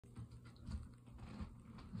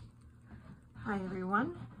Hi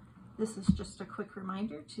everyone, this is just a quick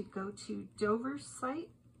reminder to go to Dover's site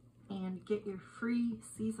and get your free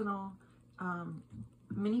seasonal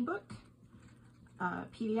mini book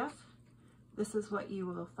PDF. This is what you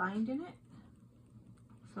will find in it.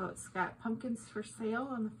 So it's got pumpkins for sale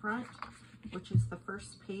on the front, which is the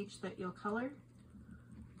first page that you'll color.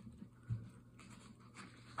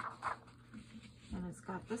 And it's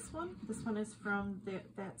got this one. This one is from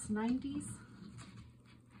That's 90s.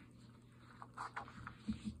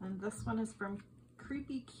 And this one is from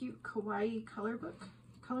Creepy Cute Kawaii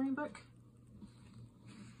Coloring Book.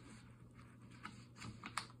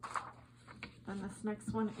 And this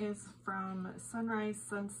next one is from Sunrise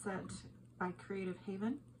Sunset by Creative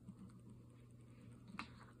Haven.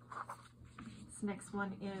 This next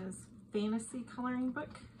one is Fantasy Coloring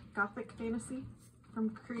Book, Gothic Fantasy from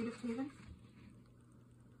Creative Haven.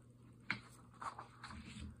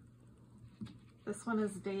 This one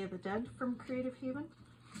is Day of the Dead from Creative Haven.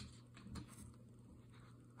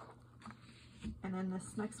 And then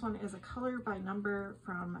this next one is a color by number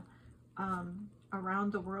from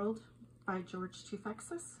Around the World by George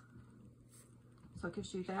Tufexis. So it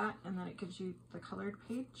gives you that, and then it gives you the colored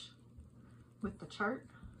page with the chart.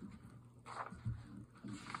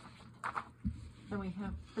 Then we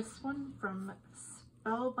have this one from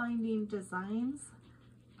Spellbinding Designs,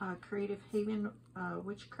 Creative Haven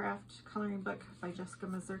Witchcraft Coloring Book by Jessica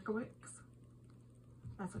Mazurkiewicz.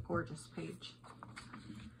 That's a gorgeous page.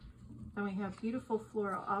 Then we have Beautiful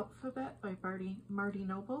Floral Alphabet by Marty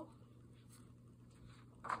Noble.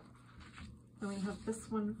 Then we have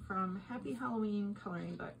this one from Happy Halloween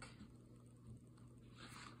Coloring Book.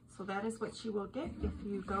 So that is what you will get if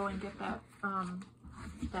you go and get that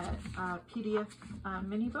PDF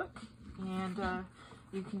mini book. And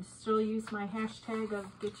you can still use my hashtag of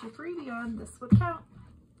Get Your Freebie On. This would count.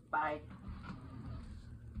 Bye.